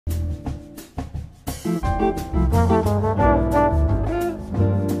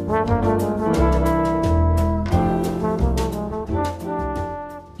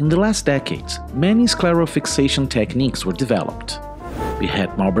In the last decades, many sclerofixation techniques were developed. We had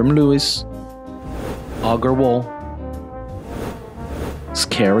Malbram-Lewis, Agarwal,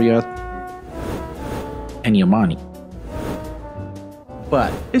 Scariot, and Yamani.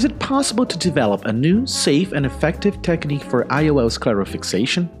 But is it possible to develop a new, safe, and effective technique for IOL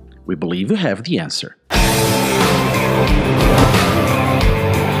sclerofixation? We believe we have the answer.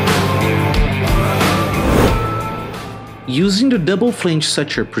 Using the double flange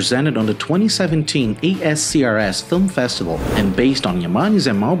suture presented on the 2017 ASCRS Film Festival and based on Yamani's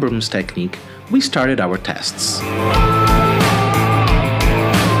and Malbram's technique, we started our tests.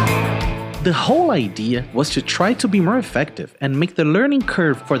 The whole idea was to try to be more effective and make the learning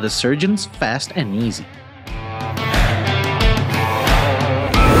curve for the surgeons fast and easy.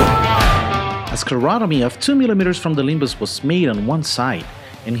 A sclerotomy of 2 mm from the limbus was made on one side,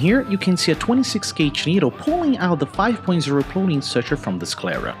 and here you can see a 26-gauge needle pulling out the 5.0 Prolene suture from the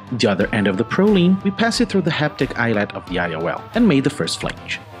sclera. The other end of the Prolene, we pass it through the haptic eyelet of the IOL and made the first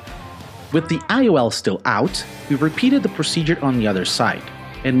flange. With the IOL still out, we repeated the procedure on the other side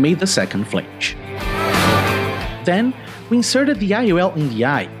and made the second flange. Then, we inserted the IOL in the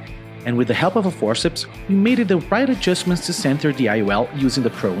eye, and with the help of a forceps, we made the right adjustments to center the IOL using the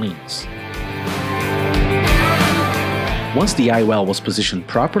Prolenes. Once the IOL was positioned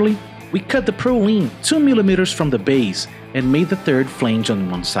properly, we cut the Prolene 2 mm from the base and made the third flange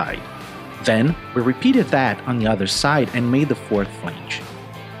on one side. Then, we repeated that on the other side and made the fourth flange.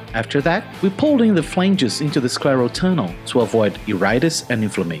 After that, we pulled in the flanges into the scleral tunnel to avoid iritis and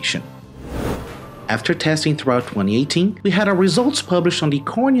inflammation. After testing throughout 2018, we had our results published on the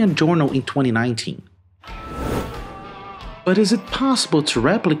Cornea Journal in 2019. But is it possible to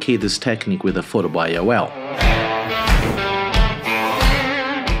replicate this technique with a photable IOL?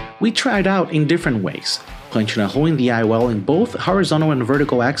 We tried out in different ways, punching a hole in the IOL in both horizontal and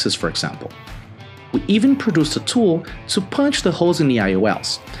vertical axes, for example. We even produced a tool to punch the holes in the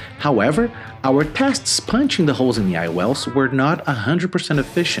IOLs. However, our tests punching the holes in the IOLs were not 100%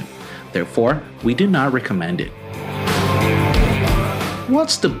 efficient, therefore we do not recommend it.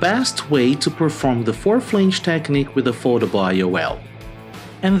 What's the best way to perform the 4-flange technique with a foldable IOL?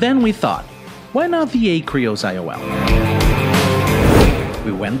 And then we thought, why not the ASCRS IOL?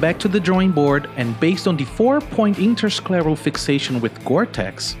 We went back to the drawing board, and based on the 4-point interscleral fixation with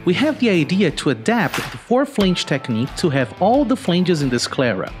Gore-Tex, we have the idea to adapt the 4-flange technique to have all the flanges in the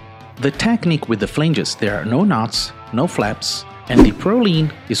sclera. The technique with the flanges, there are no knots, no flaps, and the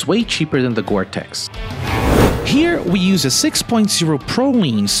Prolene is way cheaper than the Gore-Tex. Here we use a 6.0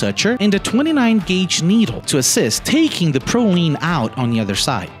 Prolene suture and a 29-gauge needle to assist taking the Prolene out on the other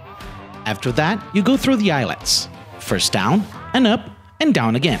side. After that, you go through the eyelets, first down and up, and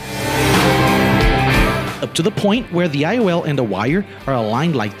down again, up to the point where the IOL and the wire are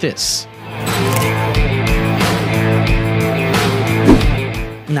aligned like this.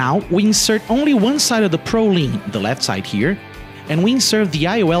 Now we insert only one side of the Prolene, the left side here, and we insert the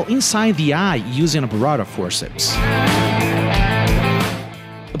IOL inside the eye using a burrata forceps.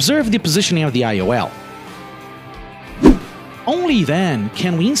 Observe the positioning of the IOL. Only then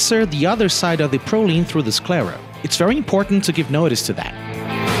can we insert the other side of the Prolene through the sclera. It's very important to give notice to that.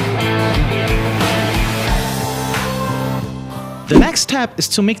 The next step is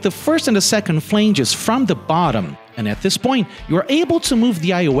to make the first and the second flanges from the bottom, and at this point, you are able to move the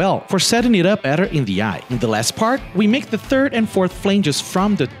IOL for setting it up better in the eye. In the last part, we make the third and fourth flanges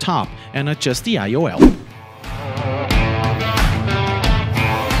from the top and adjust the IOL.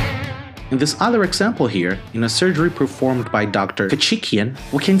 In this other example here, in a surgery performed by Dr. Kachikian,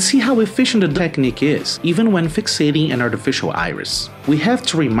 we can see how efficient the technique is, even when fixating an artificial iris. We have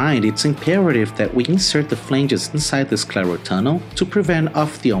to remind it's imperative that we insert the flanges inside the scleral tunnel to prevent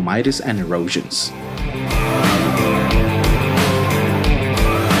ophthalmitis and erosions.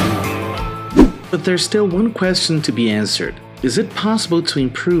 But there's still one question to be answered. Is it possible to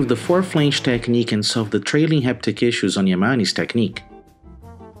improve the 4-flange technique and solve the trailing haptic issues on Yamani's technique?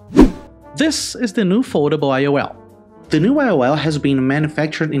 This is the new foldable IOL. The new IOL has been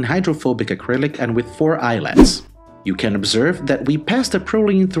manufactured in hydrophobic acrylic and with 4 eyelets. You can observe that we pass the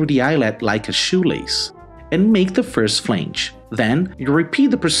Prolene through the eyelet like a shoelace and make the first flange. Then, you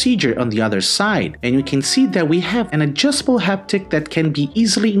repeat the procedure on the other side, and you can see that we have an adjustable haptic that can be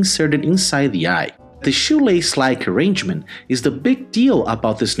easily inserted inside the eye. The shoelace-like arrangement is the big deal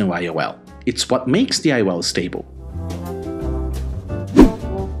about this new IOL. It's what makes the IOL stable.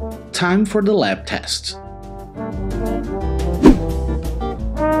 Time for the lab test.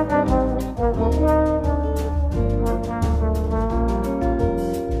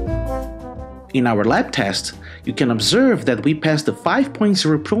 In our lab test, you can observe that we pass the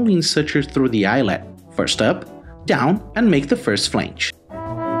 5.0 proline suture through the eyelet, first up, down, and make the first flange.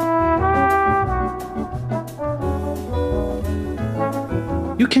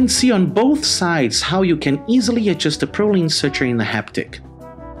 You can see on both sides how you can easily adjust the proline suture in the haptic.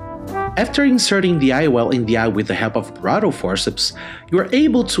 After inserting the IOL in the eye with the help of Brado forceps, you are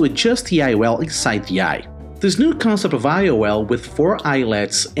able to adjust the IOL inside the eye. This new concept of IOL with 4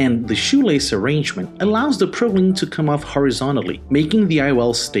 eyelets and the shoelace arrangement allows the proline to come off horizontally, making the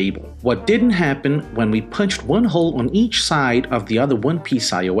IOL stable. What didn't happen when we punched one hole on each side of the other one-piece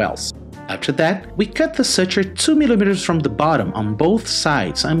IOLs. After that, we cut the suture 2 mm from the bottom on both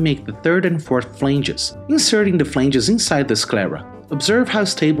sides and make the third and fourth flanges, inserting the flanges inside the sclera. Observe how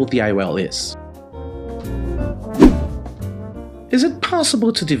stable the IOL is. Is it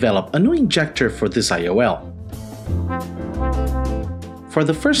possible to develop a new injector for this IOL? For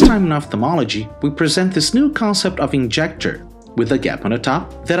the first time in ophthalmology, we present this new concept of injector, with a gap on the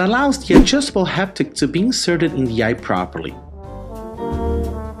top that allows the adjustable haptic to be inserted in the eye properly.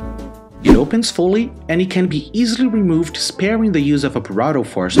 It opens fully and it can be easily removed, sparing the use of a Brado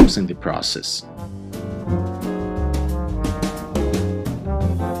forceps in the process.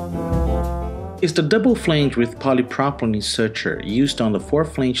 Is the double flange with polypropylene suture used on the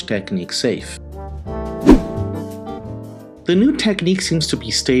 4-flange technique safe? The new technique seems to be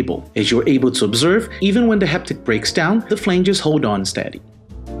stable. As you're able to observe, even when the haptic breaks down, the flanges hold on steady.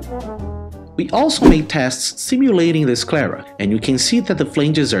 We also made tests simulating the sclera, and you can see that the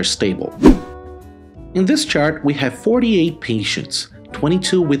flanges are stable. In this chart, we have 48 patients,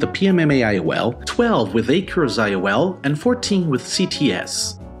 22 with a PMMA IOL, 12 with ASCRS IOL, and 14 with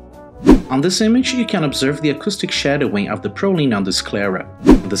CTS. On this image, you can observe the acoustic shadowing of the proline on the sclera.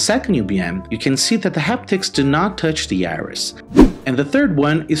 In the second UBM, you can see that the haptics do not touch the iris. And the third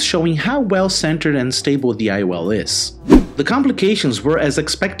one is showing how well centered and stable the IOL is. The complications were as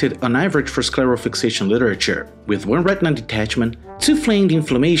expected on average for sclerofixation literature, with 1 retina detachment, 2 flanged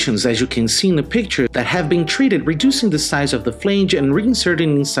inflammations as you can see in the picture that have been treated reducing the size of the flange and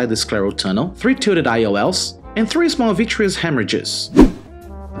reinserting inside the scleral tunnel, 3 tilted IOLs, and 3 small vitreous hemorrhages.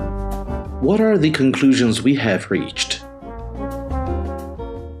 What are the conclusions we have reached?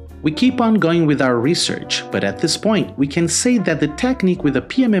 We keep on going with our research, but at this point, we can say that the technique with a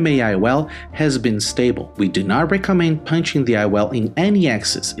PMMA IOL has been stable. We do not recommend punching the IOL in any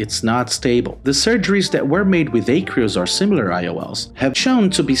axis, it's not stable. The surgeries that were made with ASCRS or similar IOLs have shown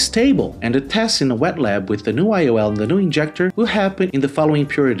to be stable, and the tests in a wet lab with the new IOL and the new injector will happen in the following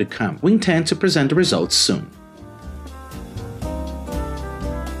period to come. We intend to present the results soon.